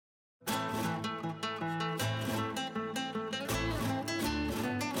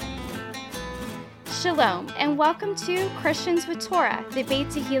Shalom, and welcome to Christians with Torah, the Beit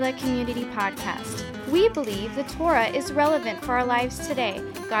Tehillah Community Podcast. We believe the Torah is relevant for our lives today,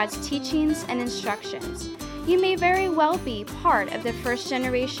 God's teachings and instructions. You may very well be part of the first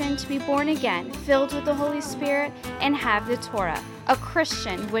generation to be born again, filled with the Holy Spirit, and have the Torah, a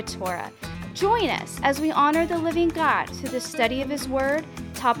Christian with Torah. Join us as we honor the living God through the study of His Word,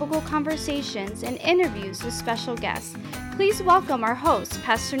 topical conversations, and interviews with special guests. Please welcome our hosts,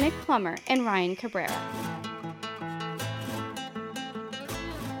 Pastor Nick Plummer and Ryan Cabrera.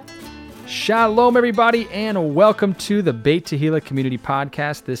 Shalom, everybody, and welcome to the Beit Tehillah Community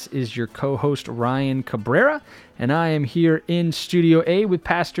Podcast. This is your co-host, Ryan Cabrera, and I am here in Studio A with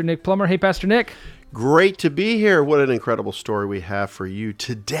Pastor Nick Plummer. Hey, Pastor Nick. Great to be here. What an incredible story we have for you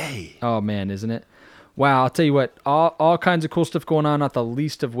today. Oh, man, isn't it? Wow, I'll tell you what, all kinds of cool stuff going on, not the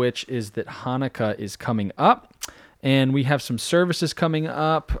least of which is that Hanukkah is coming up, and we have some services coming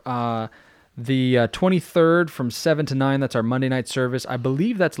up. The 23rd from 7 to 9, that's our Monday night service. I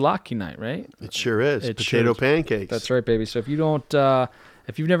believe that's Laki night, right? It sure is. It Potato sure is. pancakes. That's right, baby. So if you don't,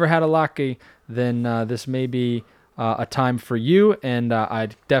 if you've never had a Laki, then this may be a time for you, and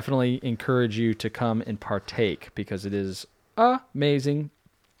I'd definitely encourage you to come and partake because it is amazing.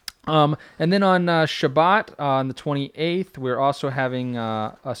 And then on Shabbat, on the 28th, we're also having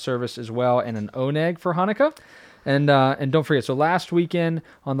a service as well and an oneg for Hanukkah. And don't forget, so last weekend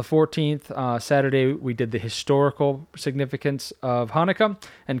on the 14th, Saturday, we did the historical significance of Hanukkah.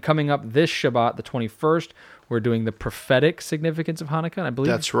 And coming up this Shabbat, the 21st, we're doing the prophetic significance of Hanukkah. And I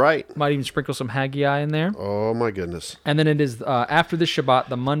believe that's right. Might even sprinkle some Haggai in there. Oh, my goodness. And then it is after this Shabbat,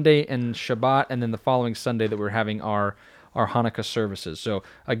 the Monday and Shabbat, and then the following Sunday that we're having our Hanukkah services. So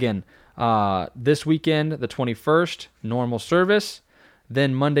again, this weekend, the 21st, normal service.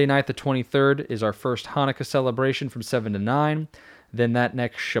 Then Monday night, the 23rd, is our first Hanukkah celebration from 7 to 9. Then that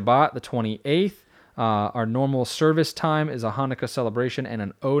next Shabbat, the 28th, our normal service time is a Hanukkah celebration and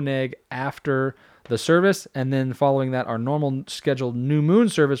an oneg after the service. And then following that, our normal scheduled new moon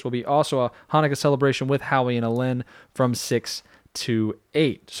service will be also a Hanukkah celebration with Howie and Alen from 6 to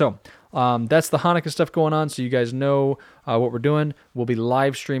 8. So that's the Hanukkah stuff going on, so you guys know what we're doing. We'll be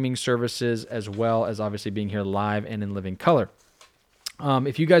live streaming services as well as obviously being here live and in living color.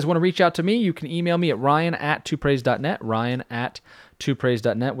 If you guys want to reach out to me, you can email me at ryan@twopraise.net,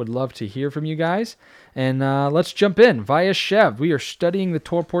 ryan@twopraise.net. Would love to hear from you guys. And let's jump in. Vayeshev. We are studying the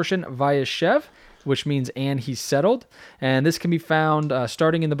Torah portion Vayeshev, which means and he settled. And this can be found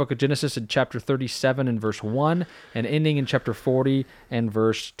starting in the book of Genesis in chapter 37 and verse 1 and ending in chapter 40 and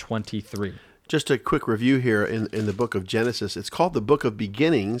verse 23. Just a quick review here in the book of Genesis. It's called the book of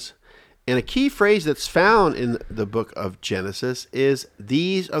beginnings. And a key phrase that's found in the book of Genesis is,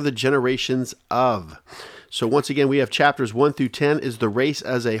 these are the generations of. So once again, we have chapters 1 through 10 is the race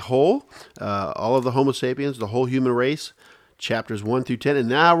as a whole, all of the Homo sapiens, the whole human race, chapters 1 through 10. And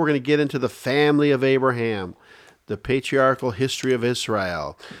now we're going to get into the family of Abraham, the patriarchal history of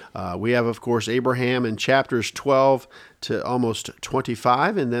Israel. We have, of course, Abraham in chapters 12 to almost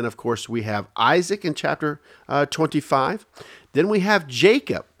 25. And then, of course, we have Isaac in chapter 25. Then we have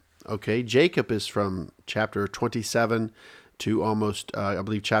Jacob. Okay, Jacob is from chapter 27 to almost, I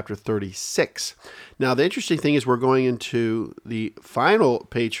believe, chapter 36. Now, the interesting thing is we're going into the final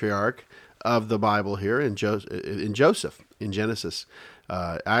patriarch of the Bible here in Joseph, in Genesis,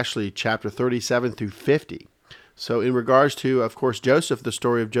 actually chapter 37 through 50. So in regards to, of course, Joseph, the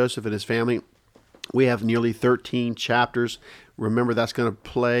story of Joseph and his family, we have nearly 13 chapters. Remember, that's going to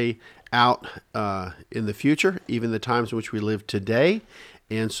play out in the future, even the times in which we live today.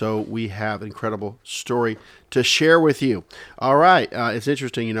 And so we have an incredible story to share with you. All right. It's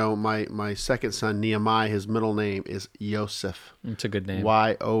interesting, you know, my second son, Nehemiah, his middle name is Yosef. It's a good name.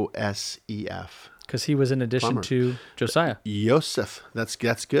 Yosef. Because he was in addition to Josiah. Yosef. That's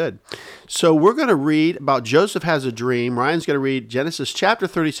good. So we're going to read about Joseph has a dream. Ryan's going to read Genesis chapter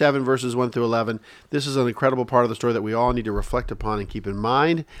 37, verses 1 through 11. This is an incredible part of the story that we all need to reflect upon and keep in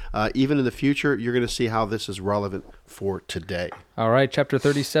mind. Even in the future, you're going to see how this is relevant for today. All right, chapter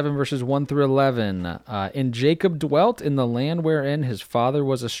 37, verses 1 through 11. And Jacob dwelt in the land wherein his father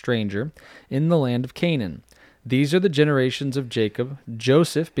was a stranger, in the land of Canaan. These are the generations of Jacob.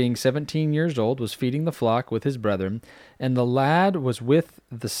 Joseph, being 17 years old, was feeding the flock with his brethren, and the lad was with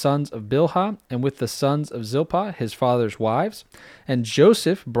the sons of Bilhah, and with the sons of Zilpah, his father's wives. And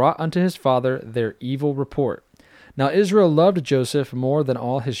Joseph brought unto his father their evil report. Now Israel loved Joseph more than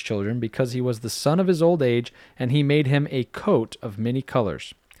all his children, because he was the son of his old age, and he made him a coat of many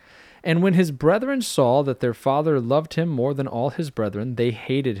colors. And when his brethren saw that their father loved him more than all his brethren, they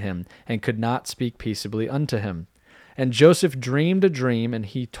hated him, and could not speak peaceably unto him. And Joseph dreamed a dream, and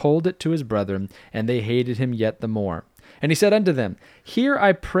he told it to his brethren, and they hated him yet the more. And he said unto them, Hear,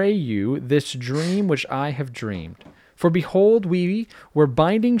 I pray you, this dream which I have dreamed. For behold, we were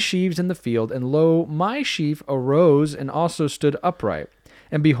binding sheaves in the field, and lo, my sheaf arose and also stood upright.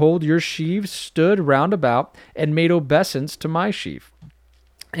 And behold, your sheaves stood round about, and made obeisance to my sheaf.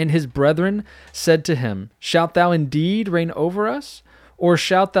 And his brethren said to him, Shalt thou indeed reign over us? Or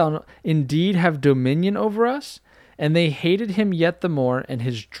shalt thou indeed have dominion over us? And they hated him yet the more, and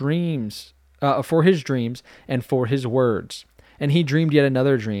his dreams, for his dreams, and for his words. And he dreamed yet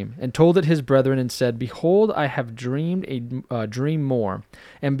another dream, and told it his brethren, and said, Behold, I have dreamed a dream more.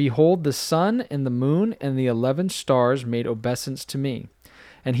 And behold, the sun and the moon and the 11 stars made obeisance to me.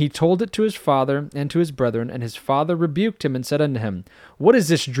 And he told it to his father and to his brethren, and his father rebuked him and said unto him, What is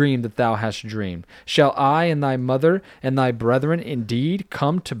this dream that thou hast dreamed? Shall I and thy mother and thy brethren indeed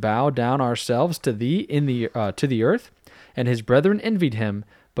come to bow down ourselves to thee to the earth? And his brethren envied him,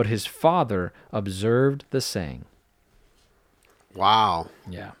 but his father observed the saying. Wow.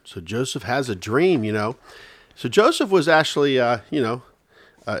 Yeah. So Joseph has a dream, So Joseph was actually,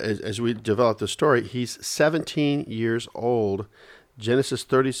 as we develop the story, he's 17 years old. Genesis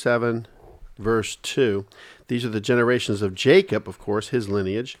 37, verse 2. These are the generations of Jacob, of course, his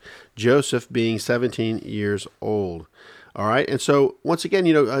lineage. Joseph being 17 years old. All right. And so, once again,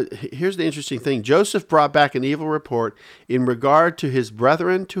 here's the interesting thing. Joseph brought back an evil report in regard to his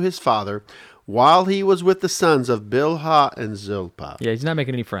brethren, to his father, while he was with the sons of Bilhah and Zilpah. Yeah, he's not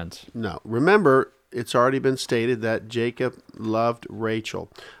making any friends. No. Remember, it's already been stated that Jacob loved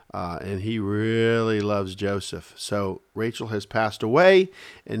Rachel. And he really loves Joseph. So Rachel has passed away,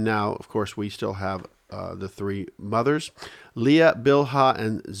 and now, of course, we still have the three mothers, Leah, Bilhah,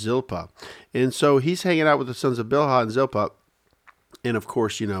 and Zilpah. And so he's hanging out with the sons of Bilhah and Zilpah, and of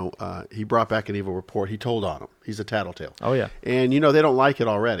course, he brought back an evil report. He told on them. He's a tattletale. Oh, yeah. And, they don't like it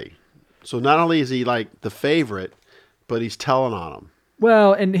already. So not only is he like the favorite, but he's telling on them.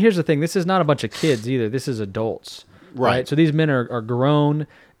 Well, and here's the thing. This is not a bunch of kids either. This is adults. Right. So these men are grown,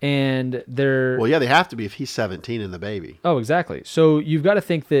 and they're... Well, yeah, they have to be if he's 17 and the baby. Oh, exactly. So you've got to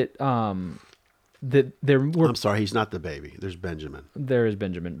think that I'm sorry, he's not the baby. There's Benjamin. There is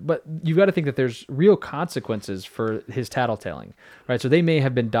Benjamin. But you've got to think that there's real consequences for his tattletaling, right? So they may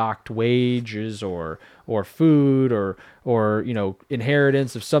have been docked wages or food or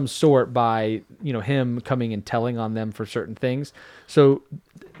inheritance of some sort by, him coming and telling on them for certain things. So,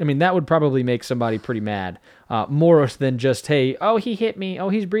 that would probably make somebody pretty mad. More than just, hey, oh, he hit me. Oh,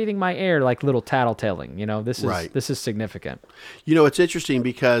 he's breathing my air, like little tattletaling. This is significant. It's interesting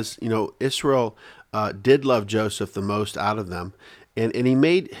because, Israel did love Joseph the most out of them. And he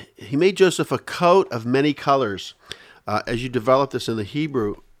made Joseph a coat of many colors. As you develop this in the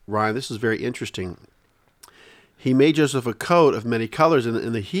Hebrew, Ryan, this is very interesting. He made Joseph a coat of many colors.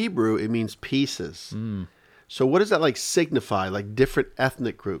 In the Hebrew, it means pieces. So what does that signify? Like different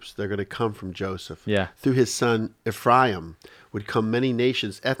ethnic groups, they're going to come from Joseph. Yeah. Through his son Ephraim would come many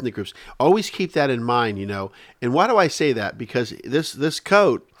nations, ethnic groups. Always keep that in mind, And why do I say that? Because this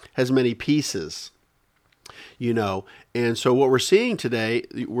coat has many pieces, And so what we're seeing today,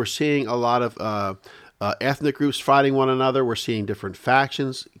 we're seeing a lot of ethnic groups fighting one another. We're seeing different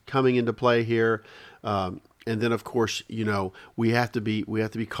factions coming into play here. And then, of course, we have to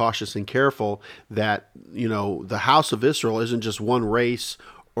be cautious and careful that the house of Israel isn't just one race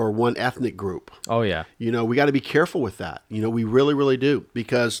or one ethnic group. Oh yeah. We got to be careful with that. We really, really do,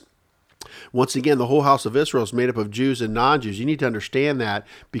 because once again, the whole house of Israel is made up of Jews and non-Jews. You need to understand that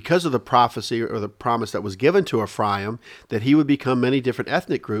because of the prophecy or the promise that was given to Ephraim, that he would become many different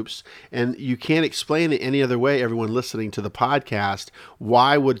ethnic groups. And you can't explain it any other way, everyone listening to the podcast.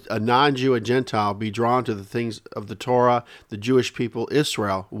 Why would a non-Jew, a Gentile, be drawn to the things of the Torah, the Jewish people,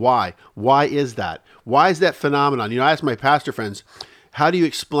 Israel? Why? Why is that? Why is that phenomenon? I ask my pastor friends, how do you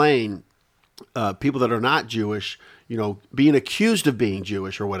explain people that are not Jewish, being accused of being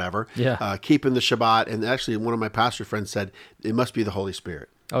Jewish or whatever, keeping the Shabbat? And actually, one of my pastor friends said, it must be the Holy Spirit.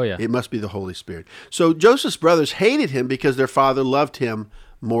 Oh, yeah. It must be the Holy Spirit. So Joseph's brothers hated him because their father loved him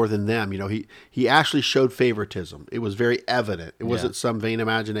more than them. He actually showed favoritism. It was very evident. It wasn't some vain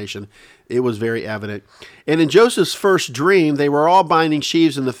imagination. It was very evident. And in Joseph's first dream, they were all binding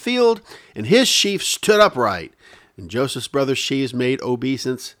sheaves in the field, and his sheaf stood upright. And Joseph's brothers' sheaves made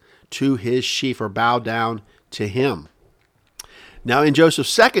obeisance to his sheaf, or bowed down to him. Now in Joseph's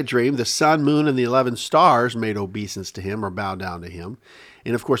second dream, the sun, moon, and the 11 stars made obeisance to him, or bowed down to him.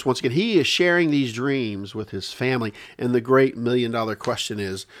 And of course, once again, he is sharing these dreams with his family. And the great $1 million question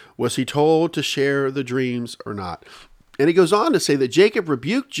is, was he told to share the dreams or not? And he goes on to say that Jacob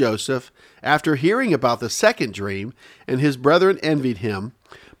rebuked Joseph after hearing about the second dream, and his brethren envied him,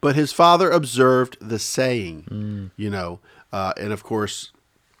 but his father observed the saying, and of course,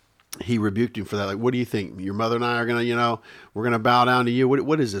 he rebuked him for that. Like, what do you think? Your mother and I are going to, we're going to bow down to you.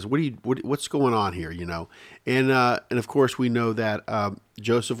 What is this? What's going on here? And of course we know that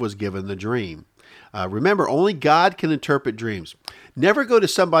Joseph was given the dream. Remember, only God can interpret dreams. Never go to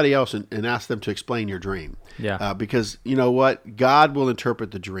somebody else and ask them to explain your dream. Yeah. Because you know what? God will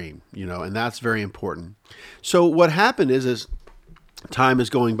interpret the dream, and that's very important. So what happened is time is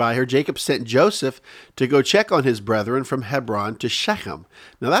going by here. Jacob sent Joseph to go check on his brethren from Hebron to Shechem.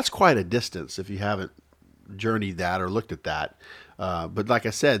 Now that's quite a distance if you haven't journeyed that or looked at that. But like I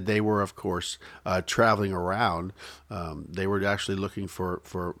said, they were, of course, traveling around. They were actually looking for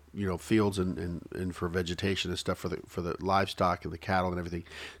fields and for vegetation and stuff for the livestock and the cattle and everything.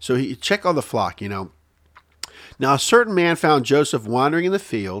 So he checked on the flock. Now a certain man found Joseph wandering in the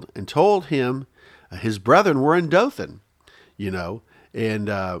field and told him his brethren were in Dothan. And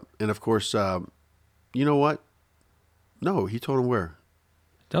of course, you know what? No, he told him where?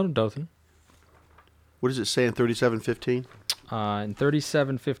 Down in Dothan. What does it say in 37:15? In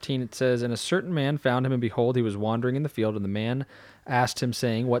 37:15 it says, "And a certain man found him, and behold, he was wandering in the field. And the man asked him,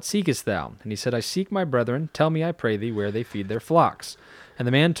 saying, What seekest thou? And he said, I seek my brethren. Tell me, I pray thee, where they feed their flocks. And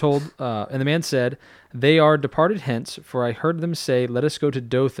the man said, They are departed hence, for I heard them say, Let us go to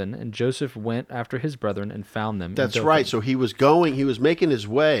Dothan. And Joseph went after his brethren and found them. That's in Dothan." right. So he was making his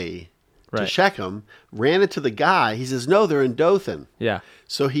way to Shechem, ran into the guy. He says, no, they're in Dothan. Yeah.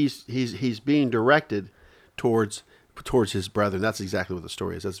 So he's being directed towards his brethren. That's exactly what the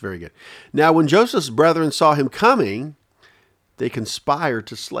story is. That's very good. Now, when Joseph's brethren saw him coming, they conspired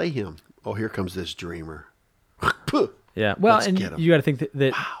to slay him. Oh, here comes this dreamer. Yeah. Well, Let's and get him. you got to think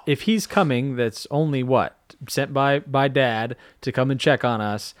that if he's coming, that's only sent by dad to come and check on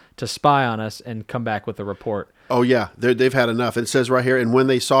us, to spy on us, and come back with a report. Oh, yeah. They've had enough. It says right here, and when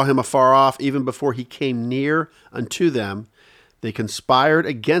they saw him afar off, even before he came near unto them, they conspired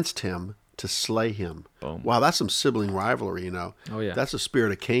against him to slay him. Boom. Wow, that's some sibling rivalry, Oh, yeah. That's the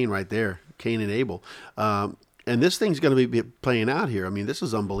spirit of Cain right there, Cain and Abel. And this thing's going to be playing out here. I mean, this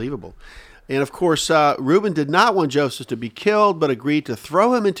is unbelievable. And, of course, Reuben did not want Joseph to be killed, but agreed to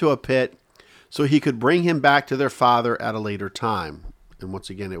throw him into a pit so he could bring him back to their father at a later time. And once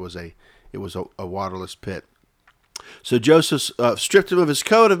again, it was a waterless pit. So Joseph stripped him of his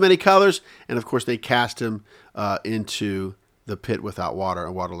coat of many colors, and, of course, they cast him into the pit without water,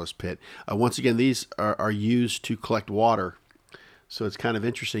 a waterless pit. Once again, these are used to collect water. So it's kind of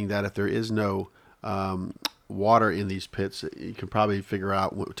interesting that if there is no water in these pits, you can probably figure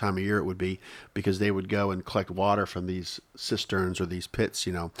out what time of year it would be, because they would go and collect water from these cisterns or these pits,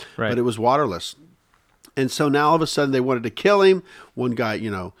 Right. But it was waterless. And so now all of a sudden they wanted to kill him. One guy,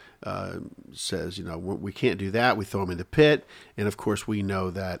 says, we can't do that. We throw him in the pit. And of course we know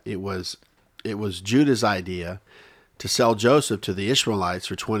that it was Judah's idea to sell Joseph to the Ishmaelites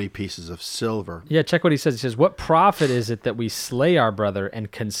for 20 pieces of silver. Yeah, check what he says. He says, What profit is it that we slay our brother and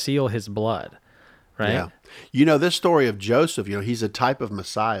conceal his blood? Right? Yeah. This story of Joseph, he's a type of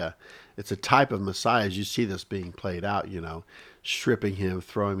Messiah. It's a type of Messiah as you see this being played out, stripping him,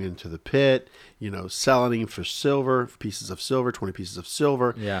 throwing him into the pit, selling him for silver, pieces of silver, 20 pieces of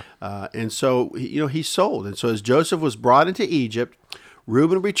silver. Yeah. And so, he's sold. And so as Joseph was brought into Egypt,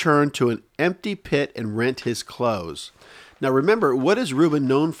 Reuben returned to an empty pit and rent his clothes. Now, remember, what is Reuben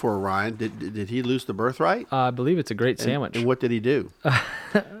known for, Ryan? Did he lose the birthright? I believe it's a great sandwich. And what did he do?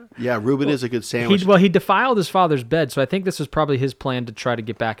 Yeah, Reuben is a good sandwich. He defiled his father's bed, so I think this was probably his plan to try to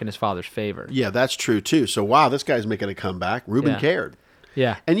get back in his father's favor. Yeah, that's true, too. So, wow, this guy's making a comeback. Reuben cared.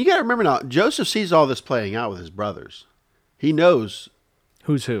 Yeah. And you got to remember now, Joseph sees all this playing out with his brothers. He knows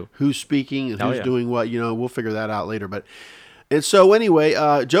Who's who. Who's speaking and who's doing what. We'll figure that out later. And so anyway,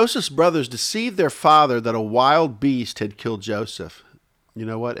 Joseph's brothers deceived their father that a wild beast had killed Joseph. You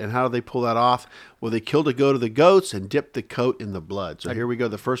know what? And how did they pull that off? Well, they killed a goat of the goats and dipped the coat in the blood. So here we go.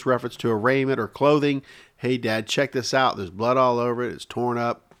 The first reference to a raiment or clothing. Hey, Dad, check this out. There's blood all over it. It's torn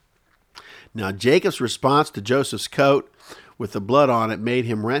up. Now, Jacob's response to Joseph's coat with the blood on it made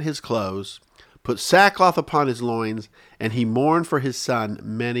him rent his clothes, put sackcloth upon his loins, and he mourned for his son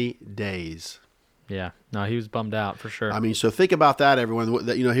many days. Yeah. No, he was bummed out for sure. I mean, so think about that, everyone.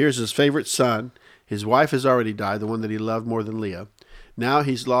 Here's his favorite son. His wife has already died, the one that he loved more than Leah. Now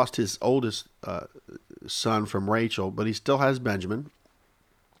he's lost his oldest son from Rachel, but he still has Benjamin.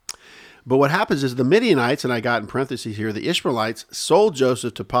 But what happens is the Midianites, and I got in parentheses here, the Ishmaelites sold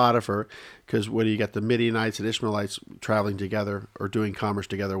Joseph to Potiphar, because when you got the Midianites and Ishmaelites traveling together or doing commerce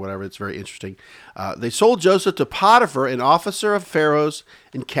together, whatever, it's very interesting. They sold Joseph to Potiphar, an officer of Pharaoh's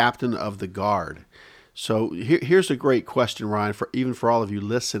and captain of the guard. So here's a great question, Ryan, even for all of you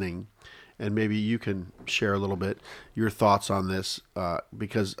listening, and maybe you can share a little bit your thoughts on this,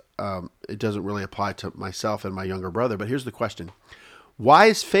 because it doesn't really apply to myself and my younger brother. But here's the question. Why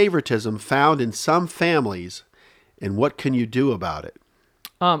is favoritism found in some families, and what can you do about it?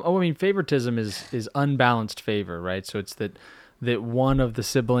 Favoritism is unbalanced favor, right? So it's that one of the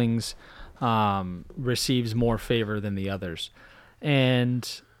siblings receives more favor than the others.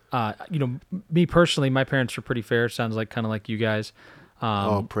 And, me personally, my parents were pretty fair. It sounds like kind of like you guys.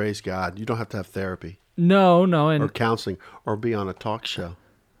 Praise God. You don't have to have therapy. No. Or counseling, or be on a talk show.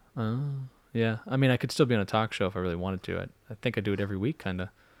 Yeah. I could still be on a talk show if I really wanted to. I think I do it every week, kind of.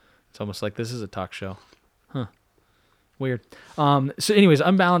 It's almost like this is a talk show. Huh. Weird. So anyways,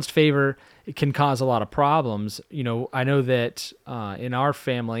 unbalanced favor, it can cause a lot of problems. I know that in our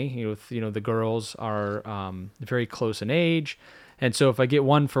family, the girls are very close in age. And so if I get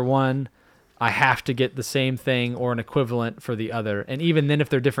one for one, I have to get the same thing or an equivalent for the other. And even then, if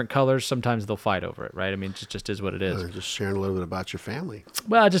they're different colors, sometimes they'll fight over it, right? It just is what it is. Just sharing a little bit about your family.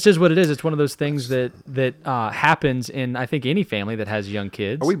 Well, it just is what it is. It's one of those things that happens in, I think, any family that has young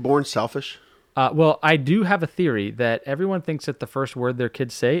kids. Are we born selfish? Well, I do have a theory that everyone thinks that the first word their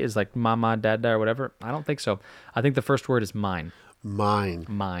kids say is like mama, dada, or whatever. I don't think so. I think the first word is mine. Mine.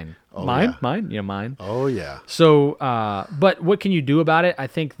 Oh, yeah. Mine? Yeah, mine. Oh, yeah. So, but what can you do about it? I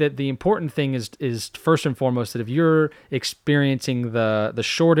think that the important thing is first and foremost that if you're experiencing the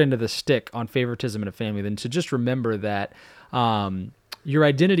short end of the stick on favoritism in a family, then to just remember that your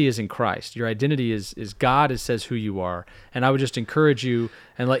identity is in Christ. Your identity is God says who you are. And I would just encourage you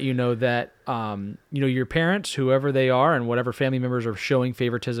and let you know that, your parents, whoever they are and whatever family members are showing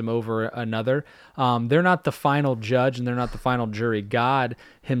favoritism over another, they're not the final judge and they're not the final jury. God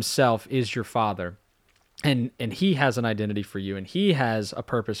himself is your Father. And he has an identity for you and he has a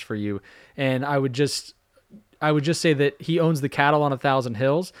purpose for you. And I would just say that he owns the cattle on 1,000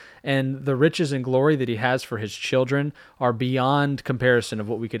 hills, and the riches and glory that he has for his children are beyond comparison of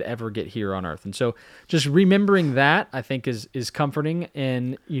what we could ever get here on earth. And so just remembering that, I think, is comforting,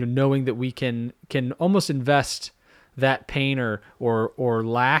 and knowing that we can almost invest that pain or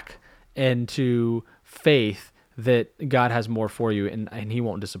lack into faith that God has more for you, and he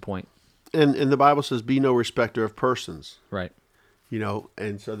won't disappoint. And the Bible says, be no respecter of persons. Right.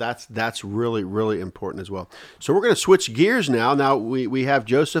 And so that's really, really important as well. So we're going to switch gears now. Now we have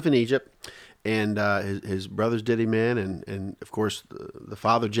Joseph in Egypt, and his brothers did him in, and of course the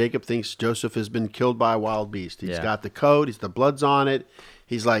father Jacob thinks Joseph has been killed by a wild beast. He's got the coat, the blood's on it.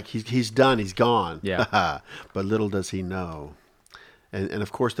 He's like he's done, he's gone. Yeah. But little does he know, and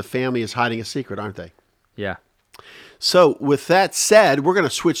of course the family is hiding a secret, aren't they? Yeah. So with that said, we're going to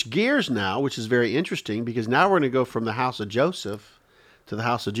switch gears now, which is very interesting because now we're going to go from the house of Joseph to the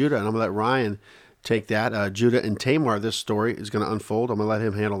house of Judah, and I'm going to let Ryan take that. Judah and Tamar, this story is going to unfold. I'm going to let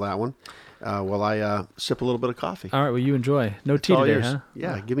him handle that one while I sip a little bit of coffee. All right, well, you enjoy. No tea today, huh?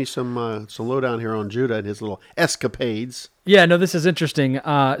 Yeah, give me some lowdown here on Judah and his little escapades. Yeah, no, this is interesting.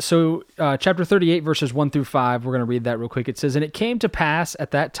 So chapter 38, verses 1 through 5, we're going to read that real quick. It says, "And it came to pass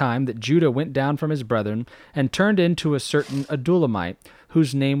at that time that Judah went down from his brethren and turned into a certain Adullamite,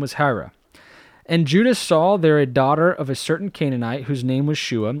 whose name was Hira. And Judah saw there a daughter of a certain Canaanite, whose name was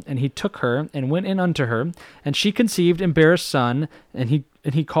Shua, and he took her and went in unto her, and she conceived and bare a son, and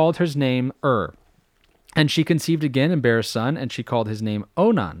he called his name And she conceived again and bare a son, and she called his name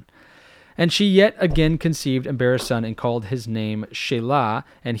Onan. And she yet again conceived and bare a son, and called his name Shelah,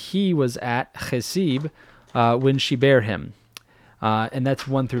 and he was at Chesib when she bare him." And that's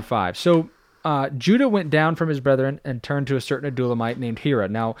 1 through 5. So Judah went down from his brethren and turned to a certain Adullamite named Hira.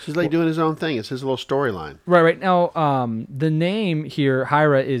 Now he's like doing his own thing. It's his little storyline. Right. Now, the name here,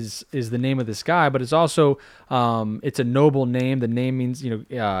 Hira, is the name of this guy, but it's also it's a noble name. The name means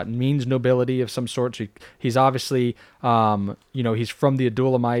means nobility of some sort. So he's obviously he's from the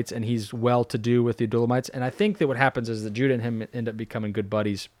Adulamites and he's well to do with the Adulamites. And I think that what happens is that Judah and him end up becoming good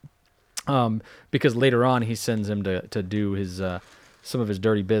buddies because later on he sends him to do his some of his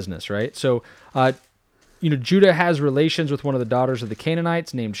dirty business, right? So, Judah has relations with one of the daughters of the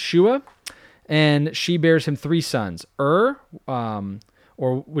Canaanites named Shua, and she bears him 3 sons: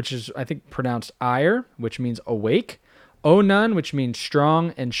 which is I think pronounced ire, which means awake; Onan, which means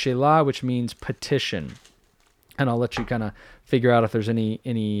strong; and Shelah, which means petition. And I'll let you kind of figure out if there's any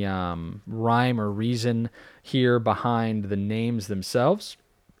rhyme or reason here behind the names themselves.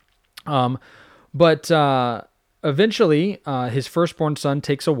 But eventually, his firstborn son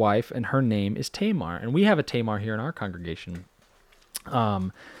takes a wife, and her name is Tamar. And we have a Tamar here in our congregation.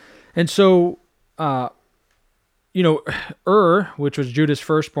 And so, which was Judah's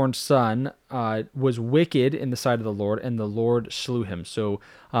firstborn son, was wicked in the sight of the Lord, and the Lord slew him. So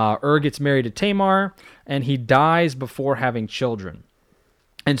gets married to Tamar, and he dies before having children.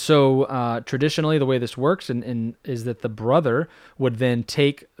 And so traditionally, the way this works is that the brother would then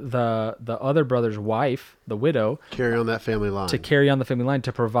take the other brother's wife, the widow, Carry on that family line. to carry on the family line,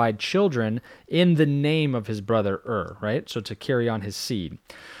 to provide children in the name of his brother right? So to carry on his seed.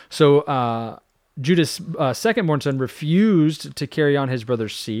 So Judah's second-born son refused to carry on his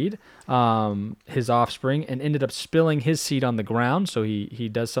brother's seed, his offspring, and ended up spilling his seed on the ground. So he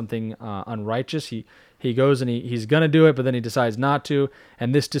does something unrighteous. He goes and he's going to do it, but then he decides not to,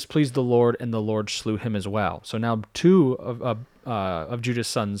 and this displeased the Lord, and the Lord slew him as well. So now 2 of Judah's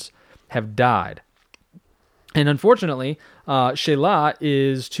sons have died. And unfortunately, Shelah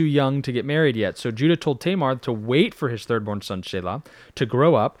is too young to get married yet. So Judah told Tamar to wait for his third-born son, Shelah, to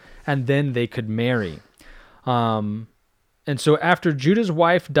grow up, and then they could marry. And so after Judah's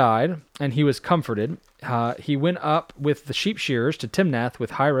wife died, and he was comforted, he went up with the sheep shearers to Timnath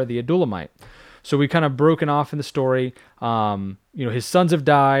with Hira the Adulamite. So we kind of broken off in the story. His sons have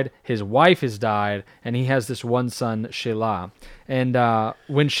died, his wife has died, and he has this one son, Shelah. And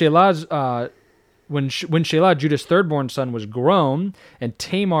when Shelah, Judah's third-born son, was grown, and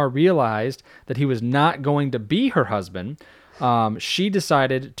Tamar realized that he was not going to be her husband, she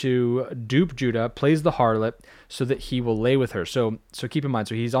decided to dupe Judah, plays the harlot, so that he will lay with her. So keep in mind,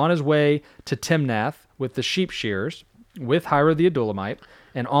 so he's on his way to Timnath with the sheep shearers, with Hira the Adulamite,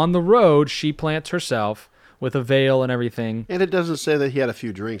 and on the road, she plants herself with a veil and everything. And it doesn't say that he had a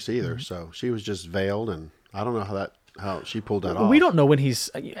few drinks either, so she was just veiled, and I don't know how she pulled that off. We don't know when he's...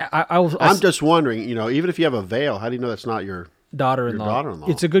 I'm just wondering, even if you have a veil, how do you know that's not your daughter-in-law? Your daughter-in-law.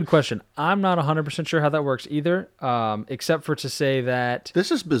 It's a good question. I'm not 100% sure how that works either, except for to say that...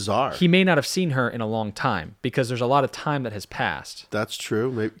 This is bizarre. He may not have seen her in a long time, because there's a lot of time that has passed. That's true.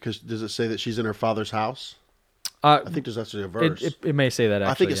 Maybe because does it say that she's in her father's house? I think there's actually a verse. It may say that,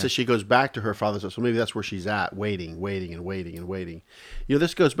 actually. I think it says she goes back to her father's house, so maybe that's where she's at, waiting.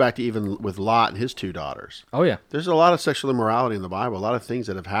 This goes back to even with Lot and his 2 daughters. Oh, yeah. There's a lot of sexual immorality in the Bible, a lot of things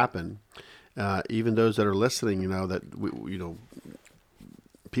that have happened. Even those that are listening,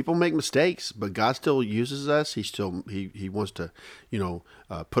 people make mistakes, but God still uses us. He wants to,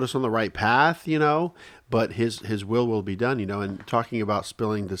 put us on the right path, but his will be done, and talking about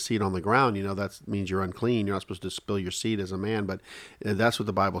spilling the seed on the ground, that means you're unclean. You're not supposed to spill your seed as a man, but that's what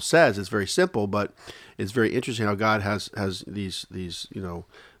the Bible says. It's very simple, but it's very interesting how God has these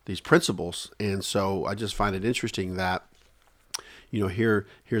principles. And so I just find it interesting that,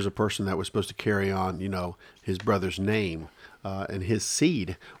 here's a person that was supposed to carry on, his brother's name, and his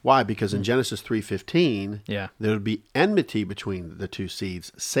seed. Why? Because in Genesis 3:15, there would be enmity between the 2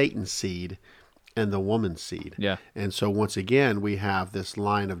 seeds, Satan's seed and the woman's seed. Yeah. And so once again, we have this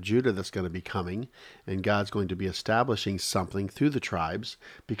line of Judah that's going to be coming, and God's going to be establishing something through the tribes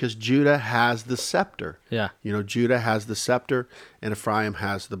because Judah has the scepter. Yeah. Judah has the scepter and Ephraim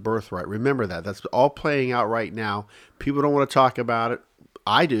has the birthright. Remember that. That's all playing out right now. People don't want to talk about it.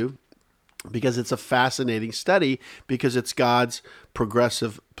 I do. Because it's a fascinating study, because it's God's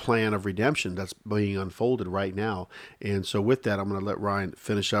progressive plan of redemption that's being unfolded right now. And so with that, I'm going to let Ryan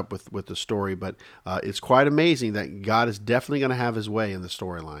finish up with the story. But it's quite amazing that God is definitely going to have his way in the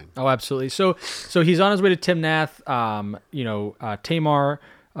storyline. Oh, absolutely. So he's on his way to Timnath. Tamar,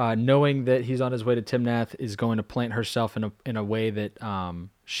 knowing that he's on his way to Timnath, is going to plant herself in a way that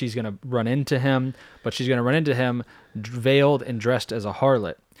she's going to run into him, but she's going to run into him veiled and dressed as a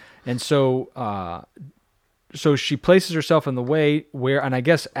harlot. And so she places herself in the way where, and I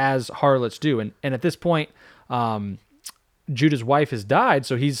guess as harlots do, and at this point, Judah's wife has died,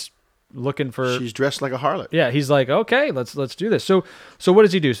 so he's looking for... She's dressed like a harlot. Yeah, he's like, okay, let's do this. So what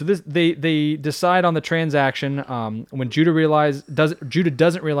does he do? So they decide on the transaction when Judah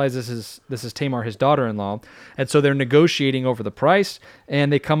doesn't realize this is Tamar, his daughter-in-law, and so they're negotiating over the price,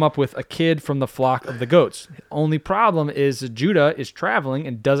 and they come up with a kid from the flock of the goats. Only problem is Judah is traveling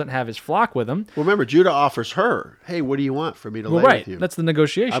and doesn't have his flock with him. Well, remember, Judah offers her, hey, what do you want for me to lay with you? That's the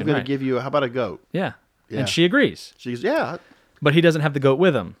negotiation. I'm going to give you, how about a goat? Yeah, and she agrees. She's, yeah. But he doesn't have the goat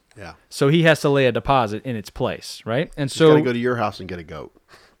with him. Yeah. So he has to lay a deposit in its place, right? And so he's got to go to your house and get a goat.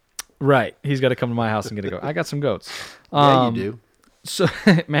 Right. He's got to come to my house and get a goat. I got some goats. Yeah, you do. So,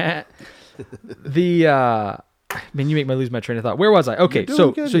 Matt, you make me lose my train of thought. Where was I? Okay,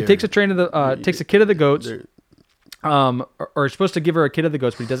 so he takes a kid of the goats, or is supposed to give her a kid of the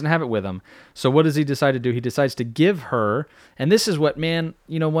goats, but he doesn't have it with him. So what does he decide to do? He decides to give her, and this is what men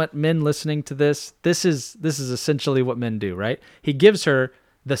listening to this is essentially what men do, right? He gives her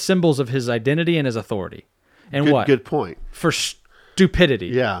the symbols of his identity and his authority. And Good point. For stupidity.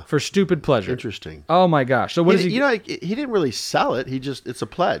 Yeah. For stupid pleasure. Interesting. Oh my gosh. So what is he? You know, he didn't really sell it. It's a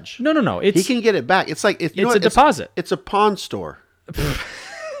pledge. No. He can get it back. It's like it's a deposit. It's a pawn store.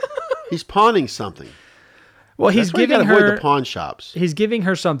 He's pawning something. Well, he's giving her. Avoid the pawn shops. He's giving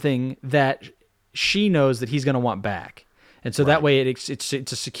her something that she knows that he's going to want back, and so that way it's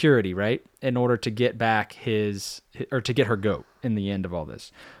a security, right? In order to get back to get her goat in the end of all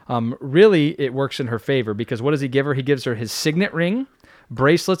this. Really, it works in her favor because what does he give her? He gives her his signet ring,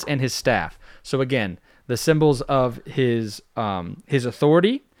 bracelets, and his staff. So again, the symbols of his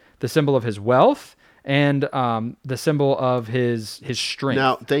authority, the symbol of his wealth, and the symbol of his strength.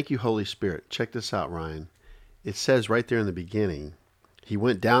 Now, thank you, Holy Spirit. Check this out, Ryan. It says right there in the beginning, he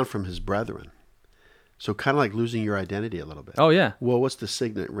went down from his brethren. So kind of like losing your identity a little bit. Oh, yeah. Well, what's the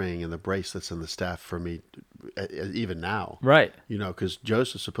signet ring and the bracelets and the staff for me even now? Right. You know, because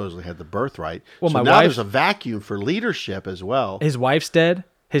Joseph supposedly had the birthright. Well, so now there's a vacuum for leadership as well. His wife's dead.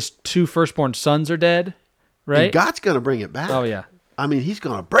 His 2 firstborn sons are dead. Right? And God's going to bring it back. Oh, yeah. I mean, he's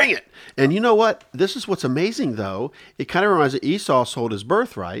going to bring it. And you know what? This is what's amazing, though. It kind of reminds me Esau sold his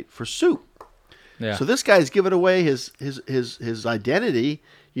birthright for soup. Yeah. So this guy's giving away his identity,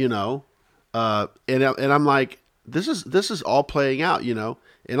 you know, and I'm like, this is all playing out, you know.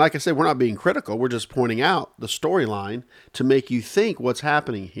 And like I said, we're not being critical. We're just pointing out the storyline to make you think what's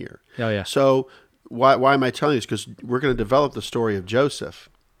happening here. Oh, yeah. So why am I telling you this? Because we're going to develop the story of Joseph.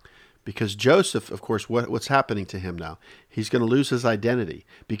 Because Joseph, of course, what's happening to him now? He's going to lose his identity.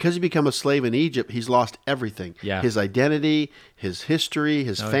 Because he became a slave in Egypt, he's lost everything. Yeah. His identity, his history,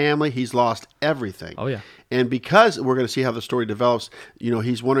 his family, he's lost everything. Oh, yeah. And because we're going to see how the story develops, you know,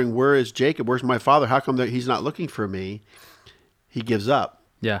 he's wondering, where is Jacob? Where's my father? How come he's not looking for me? He gives up.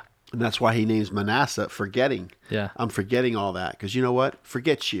 Yeah. And that's why he names Manasseh forgetting. Yeah. I'm forgetting all that. Because you know what?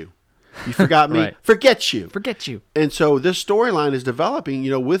 Forget you. You forgot me. Right. Forget you. Forget you. And so this storyline is developing, you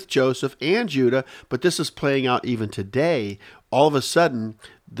know, with Joseph and Judah, but this is playing out even today. All of a sudden,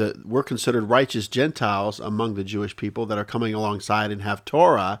 we're considered righteous Gentiles among the Jewish people that are coming alongside and have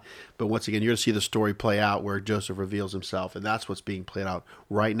Torah. But once again, you're going to see the story play out where Joseph reveals himself. And that's what's being played out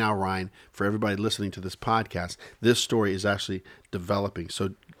right now, Ryan. For everybody listening to this podcast, this story is actually developing.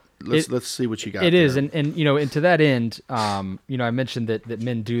 So let's see what you got. It is, and you know, and to that end, you know, I mentioned that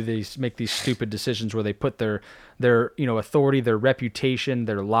men make these stupid decisions where they put their you know, authority, their reputation,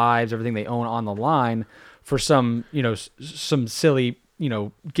 their lives, everything they own on the line for some, you know, some silly, you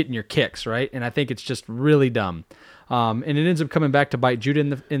know, getting your kicks, right? And I think it's just really dumb. And it ends up coming back to bite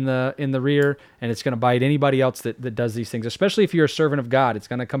Judah in the rear, and it's going to bite anybody else that does these things, especially if you're a servant of God. It's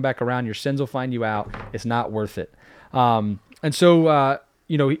going to come back around. Your sins will find you out. It's not worth it. And so,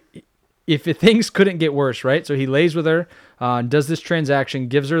 you know, if things couldn't get worse, right? So he lays with her, does this transaction,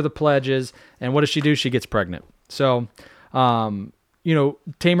 gives her the pledges, and what does she do? She gets pregnant. So, you know,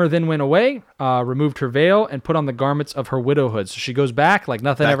 Tamar then went away, removed her veil, and put on the garments of her widowhood. So she goes back like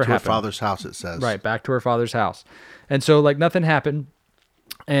nothing ever happened. Back to her father's house, it says. Right, back to her father's house. And so like nothing happened.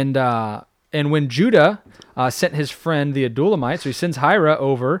 And when Judah sent his friend the Adullamite, so he sends Hira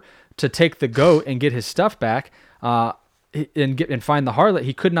over to take the goat and get his stuff back, and find the harlot,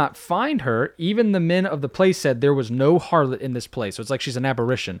 he could not find her. Even the men of the place said there was no harlot in this place. So it's like she's an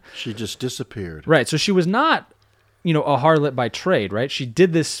apparition. She just disappeared. Right. So she was not, you know, a harlot by trade, right? She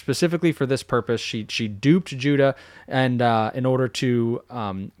did this specifically for this purpose. She duped Judah, and in order to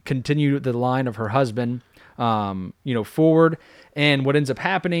continue the line of her husband, you know, forward. And what ends up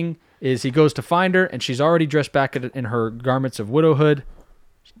happening is he goes to find her, and she's already dressed back in her garments of widowhood.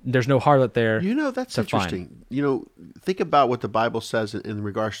 There's no harlot there. You know, that's interesting. You know, think about what the Bible says in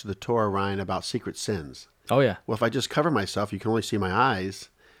regards to the Torah, Ryan, about secret sins. Oh, yeah. Well, if I just cover myself, you can only see my eyes.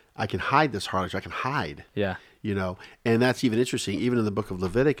 I can hide this harlot. I can hide. Yeah. You know, and that's even interesting. Even in the book of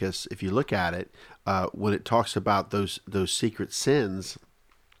Leviticus, if you look at it, when it talks about those secret sins,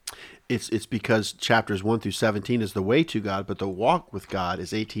 it's because chapters 1 through 17 is the way to God, but the walk with God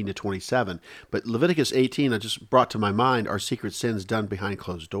is 18 to 27. But Leviticus 18, I just brought to my mind, are secret sins done behind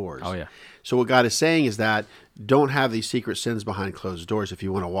closed doors. Oh, yeah. So what God is saying is that don't have these secret sins behind closed doors if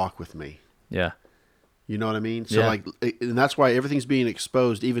you want to walk with me. Yeah. You know what I mean? So Yeah. like, and that's why everything's being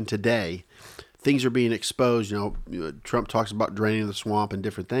exposed even today. Things are being exposed. You know, Trump talks about draining the swamp and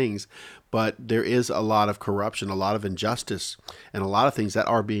different things, but there is a lot of corruption, a lot of injustice, and a lot of things that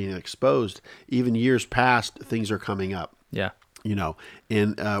are being exposed. Even years past, things are coming up. Yeah.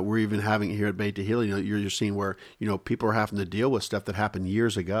 And we're even having here at Beit Tehillah, you're seeing where, people are having to deal with stuff that happened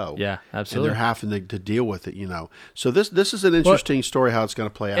years ago. Yeah, absolutely. And they're having to deal with it, So this is an interesting story how it's going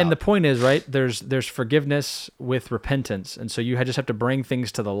to play out. And the point is, right, there's forgiveness with repentance. And so you just have to bring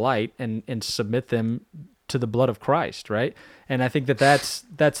things to the light and submit them to the blood of Christ, right? And I think that's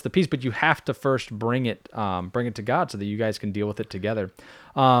the piece, but you have to first bring it to God so that you guys can deal with it together.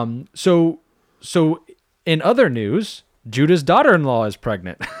 So in other news, Judah's daughter-in-law is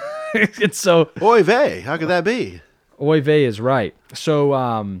pregnant. And so, oy vey, how could that be? Oy vey is right.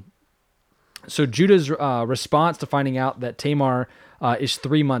 So Judah's response to finding out that Tamar is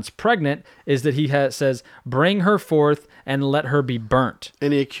 3 months pregnant is that he says, "Bring her forth and let her be burnt."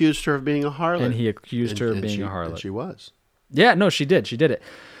 And he accused her of being a harlot. And he accused her of being a harlot. And she was. Yeah, no, she did. She did it.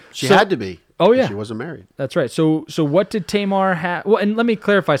 She had to be. Oh, yeah. She wasn't married. That's right. So what did Tamar have? Well, and let me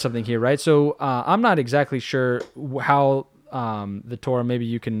clarify something here, right? So I'm not exactly sure how the Torah, maybe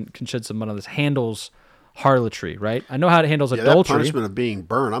you can shed some light on this, handles harlotry, right? I know how it handles adultery. That punishment of being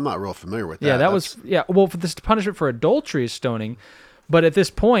burned, I'm not real familiar with that. Yeah, well, for this punishment for adultery is stoning. But at this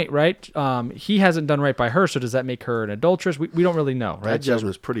point, right, he hasn't done right by her, so does that make her an adulteress? We don't really know, right? That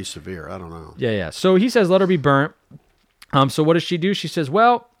judgment is pretty severe. I don't know. Yeah. So he says, let her be burnt. So what does she do? She says,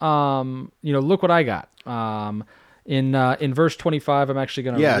 well, look what I got. In verse 25, I'm actually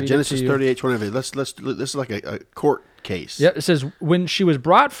going to read Genesis it to you. 38:28. This is like a court case. Yeah, it says, when she was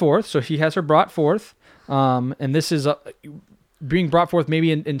brought forth, so he has her brought forth, and this is being brought forth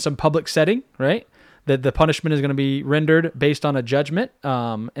maybe in some public setting, right? That the punishment is going to be rendered based on a judgment.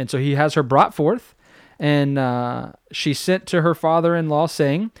 And so he has her brought forth, and she sent to her father-in-law,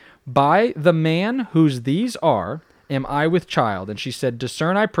 saying, by the man whose these are, am I with child? And she said,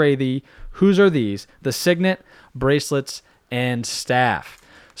 discern, I pray thee, whose are these? The signet, bracelets, and staff.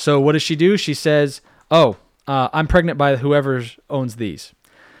 So what does she do? She says, I'm pregnant by whoever owns these.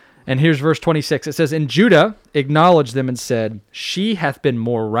 And here's verse 26. It says, and Judah acknowledged them and said, she hath been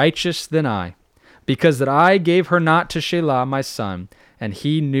more righteous than I, because that I gave her not to Shelah my son, and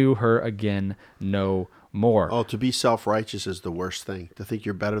he knew her again no more. Oh, to be self-righteous is the worst thing. To think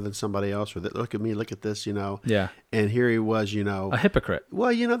you're better than somebody else, or that, look at me, look at this, Yeah. And here he was, a hypocrite.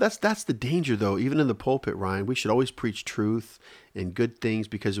 Well, that's the danger, though. Even in the pulpit, Ryan, we should always preach truth and good things,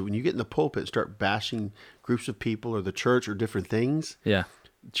 because when you get in the pulpit and start bashing groups of people or the church or different things, Yeah.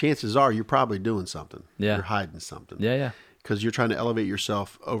 chances are you're probably doing something. Yeah. You're hiding something. Yeah. Because you're trying to elevate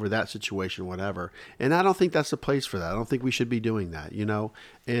yourself over that situation, whatever. And I don't think that's the place for that. I don't think we should be doing that,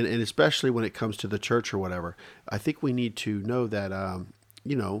 And especially when it comes to the church or whatever, I think we need to know that,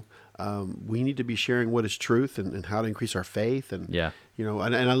 we need to be sharing what is truth and how to increase our faith. And, Yeah.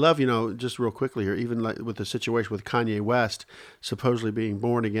 And I love, just real quickly here, even like with the situation with Kanye West supposedly being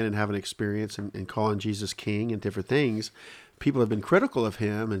born again and having an experience and calling Jesus King and different things, people have been critical of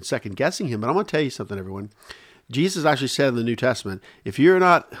him and second guessing him. But I'm going to tell you something, everyone. Jesus actually said in the New Testament, if you're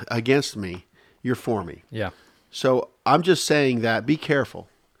not against me, you're for me. Yeah. So I'm just saying that, be careful.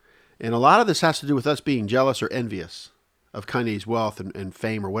 And a lot of this has to do with us being jealous or envious of Kanye's wealth and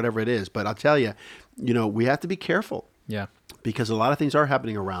fame or whatever it is. But I'll tell you, we have to be careful. Yeah. Because a lot of things are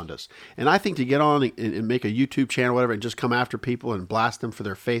happening around us. And I think to get on and make a YouTube channel or whatever and just come after people and blast them for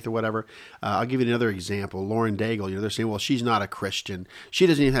their faith or whatever. I'll give you another example. Lauren Daigle, they're saying, well, she's not a Christian. She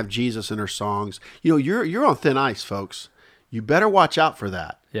doesn't even have Jesus in her songs. You're on thin ice, folks. You better watch out for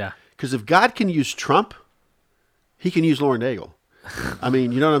that. Yeah. Because if God can use Trump, he can use Lauren Daigle. I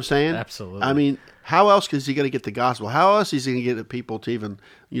mean, you know what I'm saying? Absolutely. I mean, how else is he going to get the gospel? How else is he going to get people to even,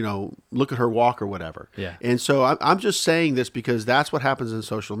 look at her walk or whatever? Yeah. And so I'm just saying this because that's what happens in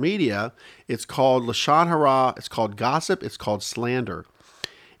social media. It's called Lashon Hara. It's called gossip. It's called slander.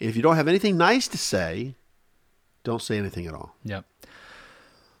 And if you don't have anything nice to say, don't say anything at all. Yep.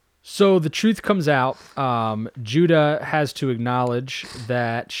 So the truth comes out. Judah has to acknowledge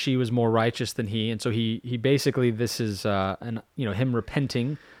that she was more righteous than he, and so he basically, this is him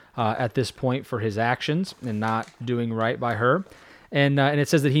repenting at this point for his actions and not doing right by her, and it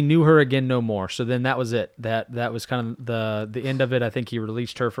says that he knew her again no more. So then that was it. That was kind of the end of it. I think he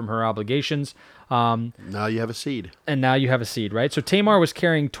released her from her obligations. Now you have a seed, and now you have a seed, right? So Tamar was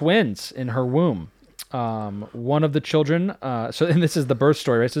carrying twins in her womb. One of the children, and this is the birth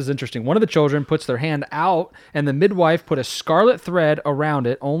story, right? This is interesting. One of the children puts their hand out, and the midwife put a scarlet thread around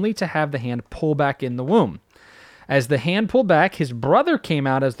it, only to have the hand pull back in the womb. As the hand pulled back, his brother came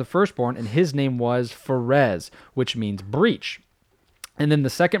out as the firstborn, and his name was Pharez, which means breach. And then the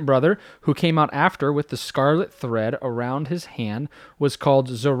second brother, who came out after with the scarlet thread around his hand, was called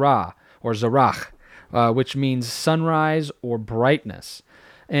Zerah, or Zerach, which means sunrise or brightness.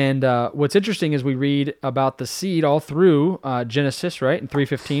 And what's interesting is we read about the seed all through Genesis, right, in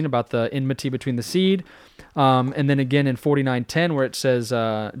 3:15 about the enmity between the seed, and then again in 49:10 where it says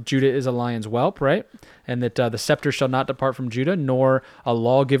Judah is a lion's whelp, right, and that the scepter shall not depart from Judah, nor a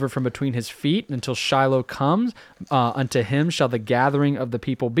lawgiver from between his feet until Shiloh comes. Unto him shall the gathering of the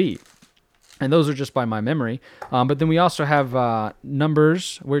people be. And those are just by my memory. But then we also have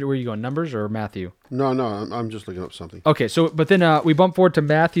Numbers. Where are you going, Numbers or Matthew? No, I'm just looking up something. Okay, so but then we bump forward to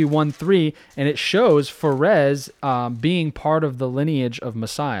Matthew 1:3, and it shows Pharez being part of the lineage of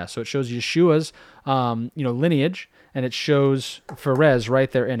Messiah. So it shows Yeshua's lineage, and it shows Pharez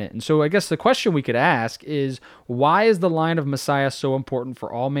right there in it. And so I guess the question we could ask is, why is the line of Messiah so important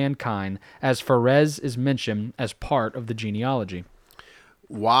for all mankind, as Pharez is mentioned as part of the genealogy?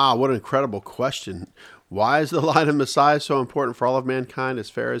 Wow, what an incredible question. Why is the line of Messiah so important for all of mankind, as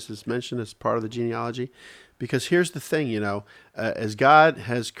Pharez is mentioned as part of the genealogy? Because here's the thing, as God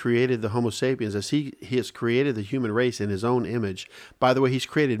has created the Homo sapiens, as he has created the human race in his own image. By the way, he's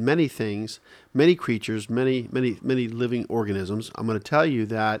created many things, many creatures, many living organisms. I'm going to tell you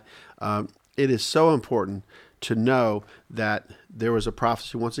that it is so important to know that there was a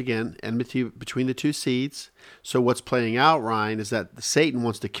prophecy, once again, enmity between the two seeds. So what's playing out, Ryan, is that Satan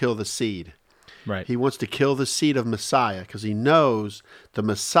wants to kill the seed. Right. He wants to kill the seed of Messiah because he knows the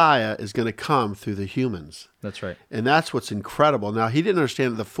Messiah is going to come through the humans. That's right. And that's what's incredible. Now, he didn't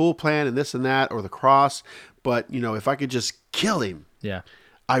understand the full plan and this and that or the cross, but, if I could just kill him, yeah,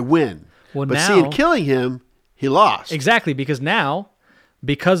 I win. Well, but now, see, in killing him, he lost. Exactly,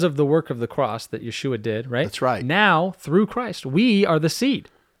 because of the work of the cross that Yeshua did, right? That's right. Now, through Christ, we are the seed.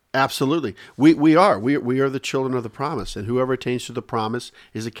 Absolutely. We are the children of the promise, and whoever attains to the promise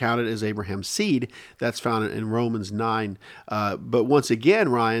is accounted as Abraham's seed. That's found in Romans 9. But once again,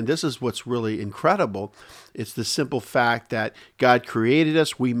 Ryan, this is what's really incredible. It's the simple fact that God created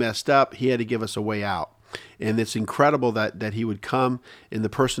us, we messed up, he had to give us a way out. And it's incredible that he would come in the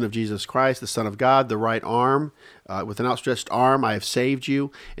person of Jesus Christ, the Son of God, the right arm, with an outstretched arm, I have saved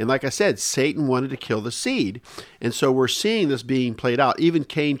you. And like I said, Satan wanted to kill the seed. And so we're seeing this being played out. Even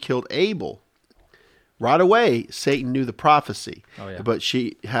Cain killed Abel. Right away, Satan knew the prophecy. Oh, yeah. But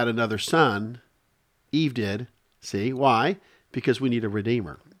she had another son, Eve did. See, why? Because we need a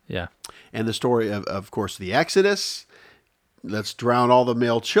redeemer. Yeah. And the story of course, the Exodus. Let's drown all the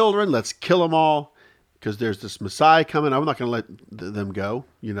male children. Let's kill them all. Because there's this Messiah coming. I'm not going to let them go,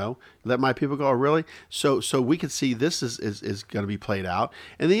 Let my people go. Oh, really? So we can see this is going to be played out.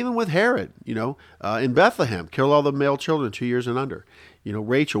 And then even with Herod, in Bethlehem, kill all the male children 2 years and under.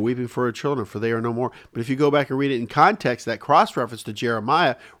 Rachel weeping for her children, for they are no more. But if you go back and read it in context, that cross-reference to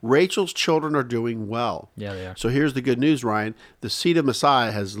Jeremiah, Rachel's children are doing well. Yeah, they are. So here's the good news, Ryan. The seed of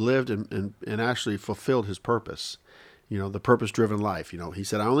Messiah has lived and actually fulfilled his purpose. The purpose-driven life. He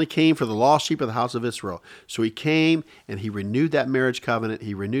said, I only came for the lost sheep of the house of Israel. So he came and he renewed that marriage covenant.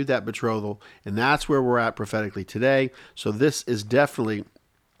 He renewed that betrothal. And that's where we're at prophetically today. So this is definitely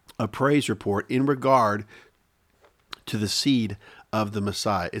a praise report in regard to the seed of the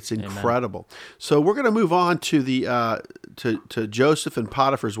Messiah. It's incredible. Amen. So we're going to move on to the to Joseph and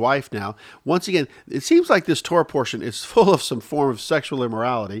Potiphar's wife now. Once again, it seems like this Torah portion is full of some form of sexual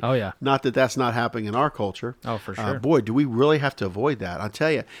immorality. Oh, yeah. Not that that's not happening in our culture. Oh, for sure. Boy, do we really have to avoid that. I'll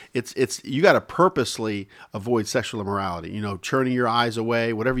tell you, it's you got to purposely avoid sexual immorality. Churning your eyes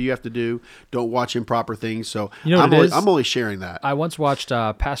away, whatever you have to do. Don't watch improper things. So I'm only sharing that. I once watched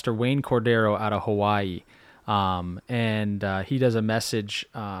Pastor Wayne Cordero out of Hawaii. And he does a message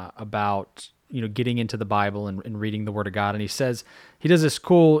about getting into the Bible and reading the Word of God, and he says he does this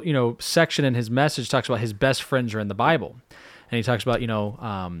cool section in his message, talks about his best friends are in the Bible, and he talks about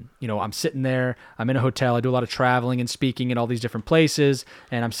I'm sitting there, I'm in a hotel, I do a lot of traveling and speaking in all these different places,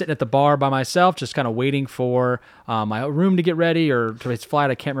 and I'm sitting at the bar by myself, just kind of waiting for my room to get ready or to his flight.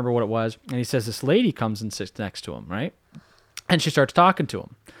 I can't remember what it was, and he says this lady comes and sits next to him, right, and she starts talking to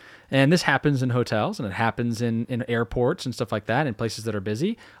him. And this happens in hotels, and it happens in airports and stuff like that, in places that are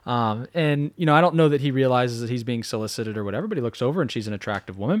busy. I don't know that he realizes that he's being solicited or whatever, but he looks over, and she's an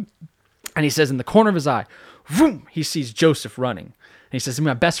attractive woman. And he says in the corner of his eye, vroom, he sees Joseph running. And he says,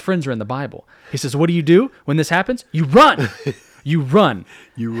 my best friends are in the Bible. He says, what do you do when this happens? You run. You run.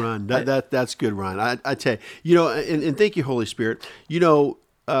 You run. That's good, Ron. I tell you, and thank you, Holy Spirit.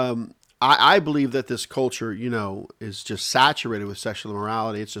 I believe that this culture, is just saturated with sexual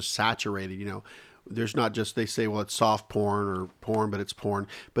immorality. It's just saturated, There's not just, they say, well, it's soft porn or porn, but it's porn.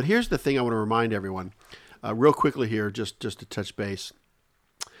 But here's the thing I want to remind everyone, real quickly here, just to touch base.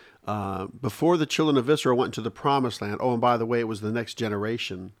 Before the children of Israel went into the promised land, and by the way, it was the next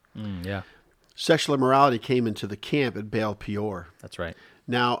generation. Yeah. Sexual immorality came into the camp at Baal Peor. That's right.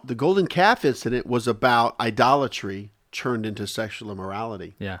 Now, the golden calf incident was about idolatry turned into sexual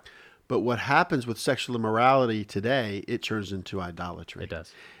immorality. Yeah, But what happens with sexual immorality today, it turns into idolatry. it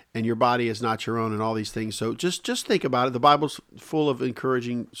does. And your body is not your own and all these things. So just think about it. The Bible's full of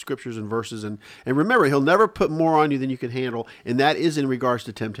encouraging scriptures and verses. And remember, he'll never put more on you than you can handle. And that is in regards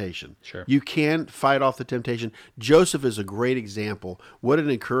to temptation. Sure. You can fight off the temptation. Joseph is a great example. What an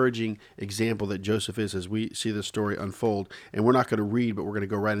encouraging example that Joseph is as we see this story unfold. And we're not going to read, but we're going to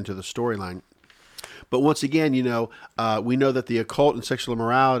go right into the storyline. But once again, we know that the occult and sexual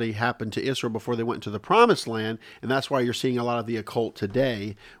immorality happened to Israel before they went into the promised land. And that's why you're seeing a lot of the occult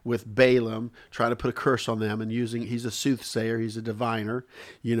today with Balaam trying to put a curse on them and he's a soothsayer, he's a diviner,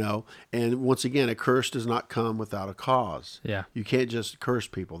 And once again, a curse does not come without a cause. Yeah. You can't just curse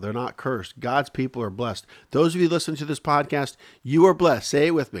people. They're not cursed. God's people are blessed. Those of you listening to this podcast, you are blessed. Say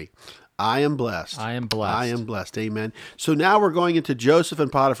it with me. I am blessed. I am blessed. I am blessed. Amen. So now we're going into Joseph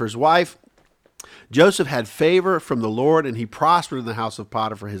and Potiphar's wife. Joseph had favor from the Lord, and he prospered in the house of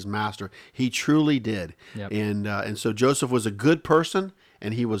Potiphar, his master. He truly did. Yep. And so Joseph was a good person,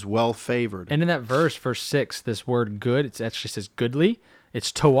 and he was well favored. And in that verse 6, this word good, it actually says goodly.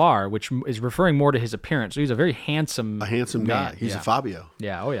 It's toar, which is referring more to his appearance. So he's a very handsome guy. Man. He's a Fabio.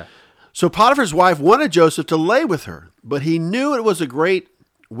 Yeah, oh yeah. So Potiphar's wife wanted Joseph to lay with her, but he knew it was a great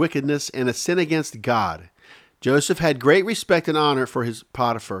wickedness and a sin against God. Joseph had great respect and honor for his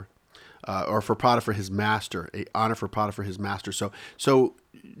Potiphar. Or for Potiphar, his master, honor for Potiphar, his master. So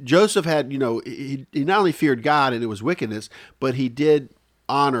Joseph had, he not only feared God and it was wickedness, but he did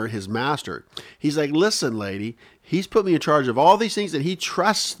honor his master. He's like, listen, lady, he's put me in charge of all these things and he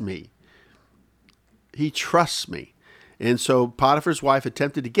trusts me. He trusts me. And so Potiphar's wife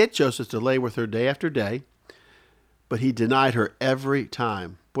attempted to get Joseph to lay with her day after day, but he denied her every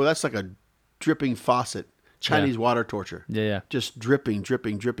time. Boy, that's like a dripping faucet. Chinese water torture. Yeah. Just dripping.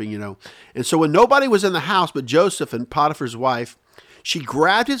 And so when nobody was in the house but Joseph and Potiphar's wife, she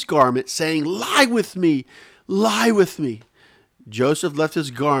grabbed his garment, saying, lie with me. Joseph left his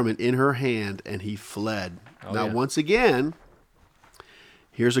garment in her hand, and he fled. Once again,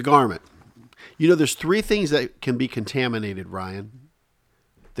 here's a garment. There's three things that can be contaminated, Ryan.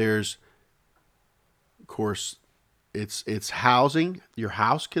 There's, of course, it's housing. Your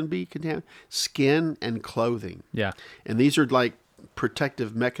house can be contaminated. Skin and clothing. Yeah. And these are like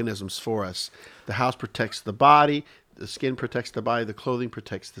protective mechanisms for us. The house protects the body. The skin protects the body. The clothing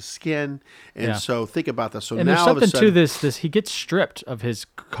protects the skin. And so think about that. So and now there's something to this. He gets stripped of his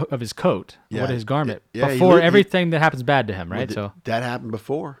coat, his garment, Yeah, before everything that happens bad to him, right? Well, that happened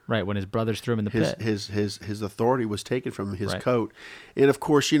before. Right, when his brothers threw him in the pit. His authority was taken from his coat. And of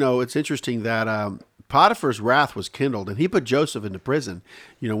course, it's interesting that Potiphar's wrath was kindled, and he put Joseph into prison.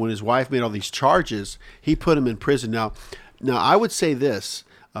 When his wife made all these charges, he put him in prison. Now I would say this: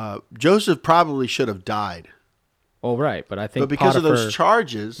 Joseph probably should have died. Oh, right, but I think because Potiphar of those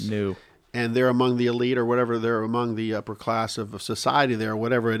charges, knew, and they're among the elite or whatever, they're among the upper class of society there,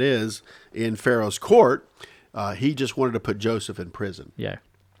 whatever it is, in Pharaoh's court. He just wanted to put Joseph in prison. Yeah.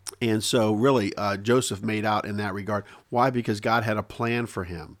 And so really, Joseph made out in that regard. Why? Because God had a plan for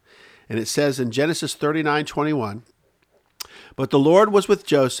him. And it says in Genesis 39:21, but the Lord was with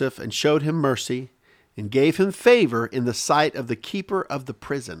Joseph and showed him mercy and gave him favor in the sight of the keeper of the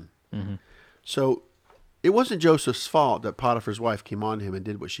prison. Mm-hmm. So it wasn't Joseph's fault that Potiphar's wife came on to him and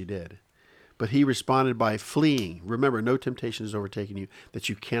did what she did. But he responded by fleeing. Remember, no temptation has overtaken you that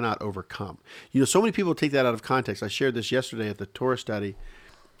you cannot overcome. So many people take that out of context. I shared this yesterday at the Torah study.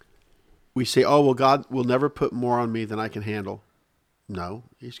 We say, oh, well, God will never put more on me than I can handle. No,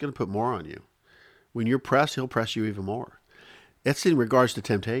 he's going to put more on you. When you're pressed, he'll press you even more. That's in regards to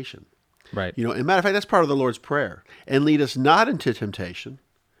temptation. Right. And matter of fact, that's part of the Lord's Prayer. And lead us not into temptation,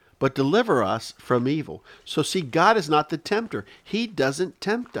 but deliver us from evil. So see, God is not the tempter. He doesn't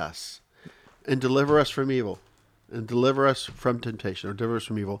tempt us. And deliver us from evil. And deliver us from temptation, or deliver us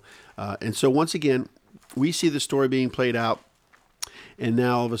from evil. And so once again, we see the story being played out. And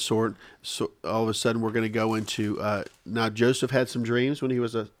now all of a sudden we're going to go into, now Joseph had some dreams when he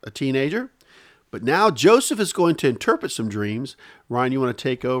was a teenager. But now Joseph is going to interpret some dreams. Ryan, you want to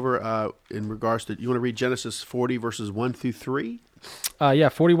take over in regards to, you want to read Genesis 40 verses 1 through 3?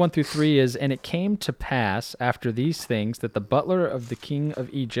 41 through 3 is, and it came to pass after these things that the butler of the king of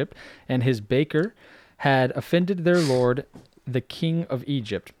Egypt and his baker had offended their lord, the king of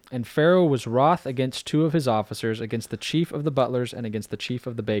Egypt. And Pharaoh was wroth against two of his officers, against the chief of the butlers and against the chief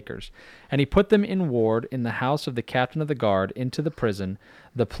of the bakers. And he put them in ward in the house of the captain of the guard into the prison,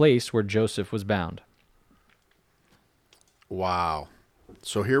 the place where Joseph was bound. Wow.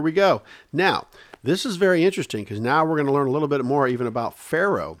 So here we go. Now, this is very interesting because now we're going to learn a little bit more even about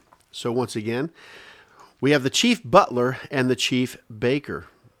Pharaoh. So once again, we have the chief butler and the chief baker.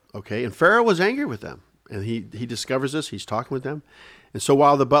 Okay, and Pharaoh was angry with them. And he discovers this. He's talking with them. And so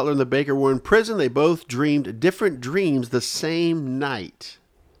while the butler and the baker were in prison, they both dreamed different dreams the same night.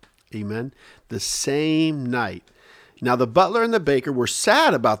 Amen. The same night. Now the butler and the baker were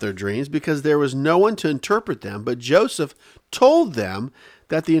sad about their dreams because there was no one to interpret them, but Joseph told them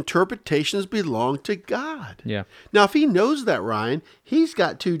that the interpretations belonged to God. Yeah. Now if he knows that, Ryan, he's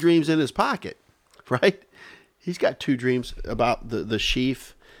got 2 dreams in his pocket, right? He's got 2 dreams about the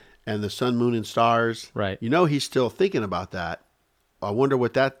sheaf and the sun, moon, and stars. Right. You know he's still thinking about that. I wonder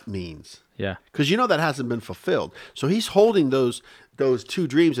what that means. Yeah. Because you know that hasn't been fulfilled. So he's holding those 2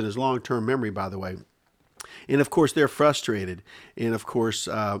 dreams in his long-term memory, by the way. And of course, they're frustrated. And of course,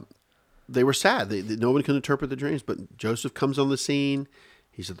 they were sad. No one can interpret the dreams. But Joseph comes on the scene.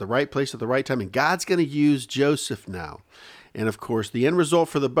 He's at the right place at the right time. And God's going to use Joseph now. And of course, the end result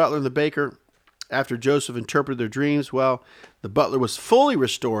for the butler and the baker, after Joseph interpreted their dreams, well, the butler was fully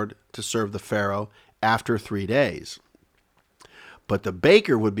restored to serve the Pharaoh after 3 days. But the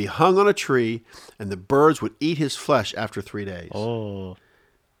baker would be hung on a tree, and the birds would eat his flesh after 3 days. Oh.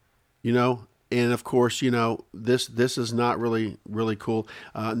 You know, and of course, you know, this is not really cool.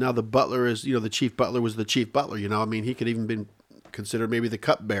 Now the butler is, you know, the chief butler was the chief butler. You know, I mean, he could even been considered maybe the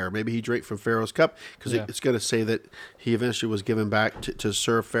cupbearer. Maybe he drank from Pharaoh's cup because it's going to say that he eventually was given back to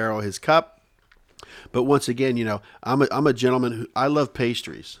serve Pharaoh his cup. But once again, you know, I'm a gentleman who I love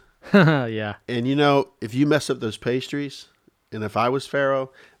pastries. Yeah. And you know, if you mess up those pastries, and if I was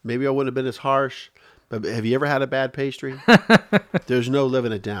Pharaoh, maybe I wouldn't have been as harsh. But have you ever had a bad pastry? There's no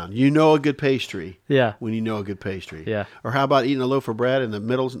living it down. You know a good pastry. Yeah. When you know a good pastry. Yeah. Or how about eating a loaf of bread and the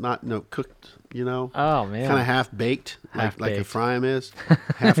middle's not cooked, you know? Oh, man. Kind of half baked, like a Half-baked. fryam is.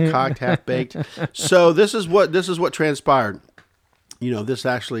 Half cocked, half baked. So this is what transpired. You know, this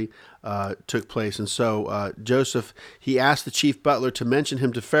actually took place. And so Joseph, he asked the chief butler to mention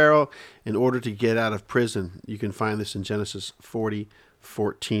him to Pharaoh in order to get out of prison. You can find this in Genesis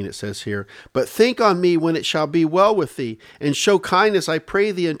 40:14. It says here, "But think on me when it shall be well with thee, and show kindness, I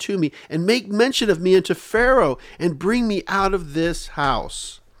pray thee, unto me, and make mention of me unto Pharaoh, and bring me out of this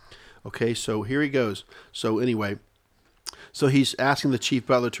house." Okay, so here he goes. So anyway, so he's asking the chief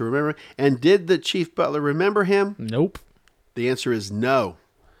butler to remember. And did the chief butler remember him? Nope. The answer is no.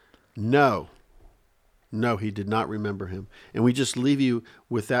 No, he did not remember him. And we just leave you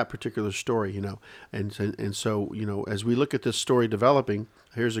with that particular story, you know. And so, you know, as we look at this story developing,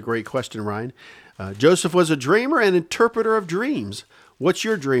 here's a great question, Ryan. Joseph was a dreamer and interpreter of dreams. What's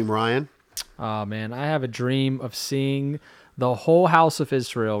your dream, Ryan? Oh, man, I have a dream of seeing the whole house of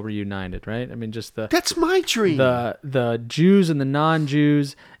Israel reunited, right? I mean, just That's my dream. the Jews and the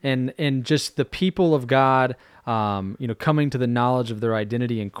non-Jews and just the people of God, you know, coming to the knowledge of their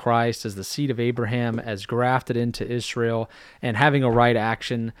identity in Christ as the seed of Abraham, as grafted into Israel, and having a right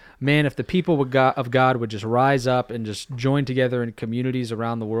action. Man, if the people of God would just rise up and just join together in communities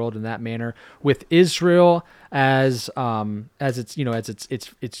around the world in that manner, with Israel as its, you know, as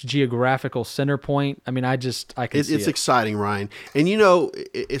its geographical center point. I mean, I can see it. It's exciting, Ryan. And you know,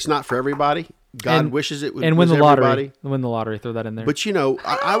 it's not for everybody. God wishes it would. And win the everybody. lottery. Throw that in there. But you know,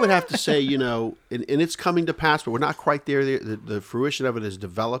 I would have to say, you know, and it's coming to pass, but we're not quite there. The fruition of it is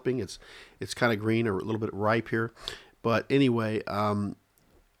developing. It's kind of green or a little bit ripe here. But anyway, of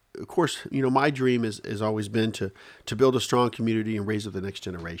course, you know, my dream has always been to build a strong community and raise up the next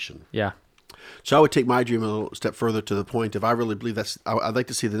generation. Yeah. So I would take my dream a little step further to the point of I really believe I'd like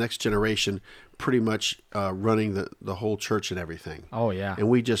to see the next generation pretty much running the whole church and everything. Oh, yeah. And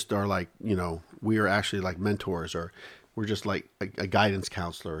we just are like, you know, we are actually like mentors, or we're just like a guidance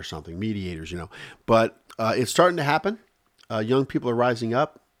counselor or something, mediators, you know. But it's starting to happen. Young people are rising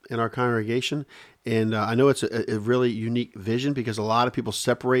up in our congregation. And I know it's a really unique vision because a lot of people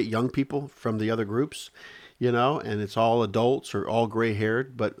separate young people from the other groups, you know, and it's all adults or all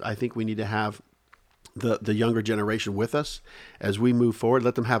gray-haired. But I think we need to have the younger generation with us as we move forward.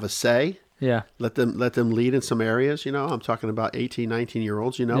 Let them have a say. Yeah. Let them lead in some areas, you know. I'm talking about 18,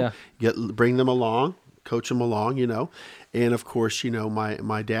 19-year-olds, you know. Yeah. Bring them along, coach them along, you know. And, of course, you know,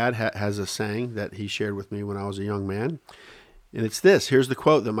 my dad has a saying that he shared with me when I was a young man. And it's this. Here's the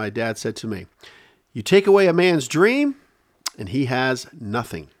quote that my dad said to me. "You take away a man's dream, and he has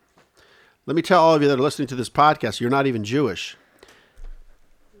nothing." Let me tell all of you that are listening to this podcast, you're not even Jewish.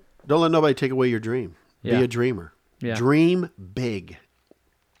 Don't let nobody take away your dream. Yeah. Be a dreamer. Yeah. Dream big.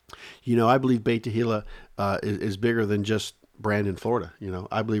 You know, I believe Beit Tehillah is bigger than just Brandon, Florida. You know,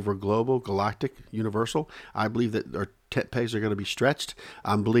 I believe we're global, galactic, universal. I believe that tent pegs are going to be stretched.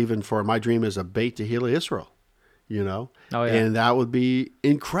 I'm believing for my dream is a Beit Tehillah Israel, Oh, yeah. And that would be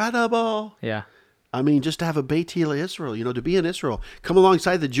incredible. Yeah. I mean, just to have a Beit Tehillah Israel, to be in Israel, come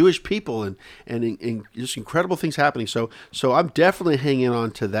alongside the Jewish people and just incredible things happening. So I'm definitely hanging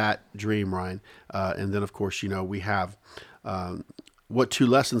on to that dream, Ryan. And then, of course, we have what 2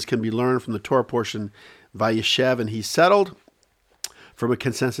 lessons can be learned from the Torah portion, Vayeshev, and he settled, from a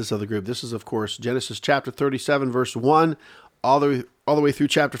consensus of the group. This is, of course, Genesis chapter 37, verse 1, all the way through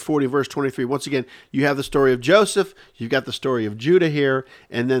chapter 40, verse 23. Once again, you have the story of Joseph, you've got the story of Judah here,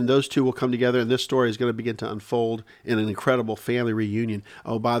 and then those two will come together, and this story is going to begin to unfold in an incredible family reunion.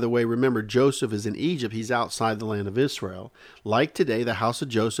 Oh, by the way, remember, Joseph is in Egypt. He's outside the land of Israel. Like today, the house of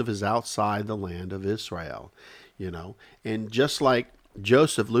Joseph is outside the land of Israel, And just like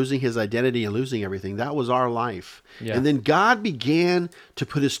Joseph losing his identity and losing everything, that was our life. Yeah. And then God began to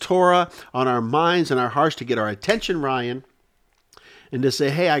put his Torah on our minds and our hearts to get our attention, Ryan, and to say,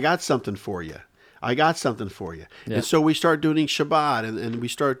 hey, I got something for you. Yeah. And so we start doing Shabbat, and we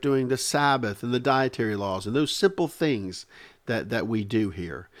start doing the Sabbath and the dietary laws and those simple things that we do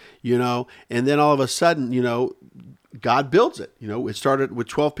here, And then all of a sudden, God builds it. It started with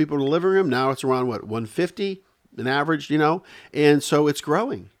 12 people in the living room. Now it's around, 150? An average, and so it's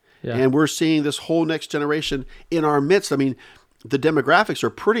growing. Yeah. And we're seeing this whole next generation in our midst. I mean, the demographics are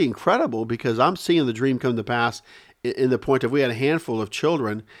pretty incredible because I'm seeing the dream come to pass in the point of we had a handful of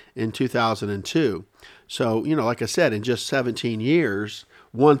children in 2002. So, like I said, in just 17 years,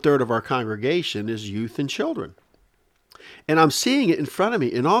 1/3 of our congregation is youth and children. And I'm seeing it in front of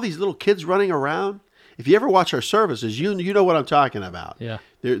me, and all these little kids running around. If you ever watch our services, you know what I'm talking about. Yeah.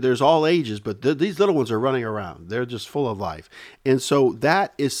 There's all ages, but these little ones are running around. They're just full of life. And so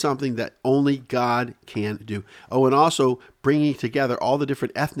that is something that only God can do. Oh, and also bringing together all the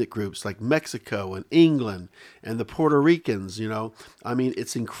different ethnic groups like Mexico and England and the Puerto Ricans, I mean,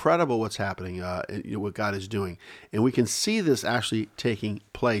 it's incredible what's happening, what God is doing. And we can see this actually taking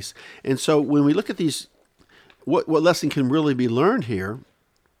place. And so when we look at these, what lesson can really be learned here,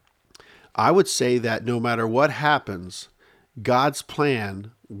 I would say that no matter what happens, God's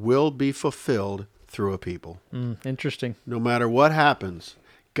plan will be fulfilled through a people. Interesting. No matter what happens,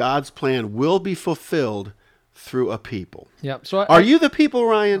 God's plan will be fulfilled through a people. Yep. So are you the people,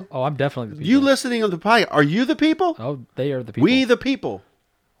 Ryan? Oh, I'm definitely the people. You listening on the podcast, are you the people? Oh, they are the people. We the people.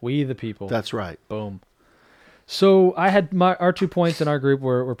 We the people. That's right. Boom. So I had our 2 points in our group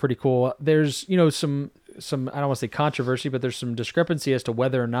were pretty cool. There's, some I don't want to say controversy, but there's some discrepancy as to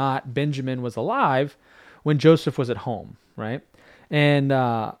whether or not Benjamin was alive when Joseph was at home, right? And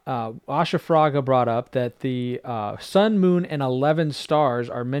Asha Fraga brought up that the sun, moon, and 11 stars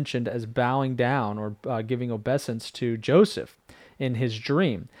are mentioned as bowing down or giving obeisance to Joseph in his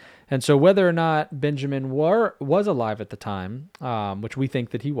dream. And so whether or not Benjamin was alive at the time, which we think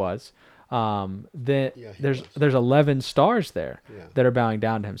that he was, there's 11 stars there that are bowing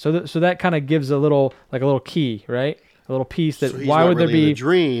down to him. So that kind of gives a little key, right? A little piece that so why would really there be a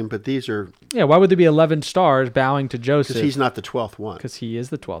dream, but these are why would there be 11 stars bowing to Joseph? Because he's not the 12th one. Because he is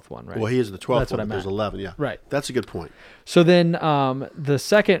the 12th one, right? Well, he is the 12th That's one. What I meant. There's 11, yeah. Right. That's a good point. So then the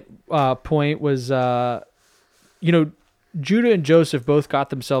second point was, Judah and Joseph both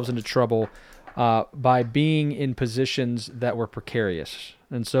got themselves into trouble by being in positions that were precarious.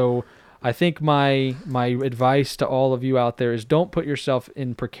 And so I think my advice to all of you out there is don't put yourself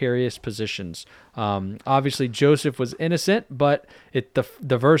in precarious positions. Obviously, Joseph was innocent, but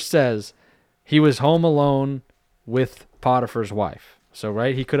the verse says he was home alone with Potiphar's wife. So,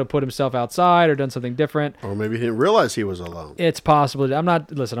 right, he could have put himself outside or done something different. Or maybe he didn't realize he was alone. It's possible. I'm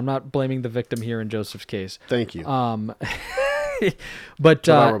not blaming the victim here in Joseph's case. Thank you. But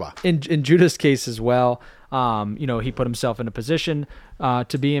in Judah's case as well, he put himself in a position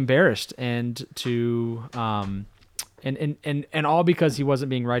to be embarrassed and to and all because he wasn't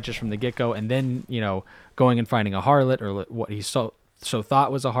being righteous from the get-go, and then going and finding a harlot or what he so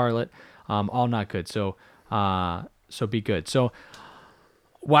thought was a harlot, all not good. So be good. So.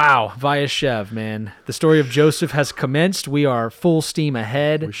 Wow, Vayeshev, man. The story of Joseph has commenced. We are full steam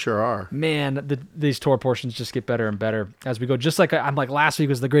ahead. We sure are. Man, these Torah portions just get better and better as we go. Just like I'm like, last week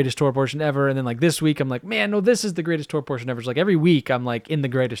was the greatest Torah portion ever, and then like this week I'm like, man, no, this is the greatest Torah portion ever. It's like every week I'm like in the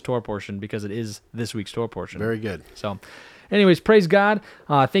greatest Torah portion because it is this week's Torah portion. Very good. So anyways, praise God.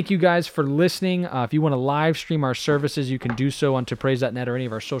 Thank you guys for listening. If you want to live stream our services, you can do so on topraise.net or any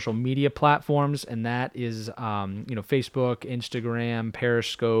of our social media platforms, and that is Facebook, Instagram,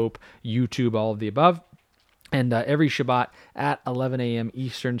 Periscope, YouTube, all of the above. and every Shabbat at 11 a.m.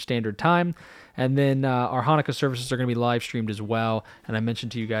 Eastern Standard Time. And then our Hanukkah services are going to be live streamed as well. And I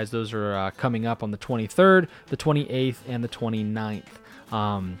mentioned to you guys those are coming up on the 23rd, the 28th, and the 29th.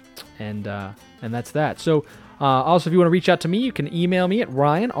 And that's that. So also, if you want to reach out to me, you can email me at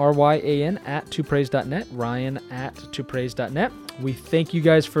Ryan, R-Y-A-N, @twopraise.net, Ryan @twopraise.net. We thank you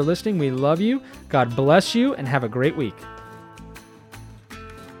guys for listening. We love you. God bless you, and have a great week.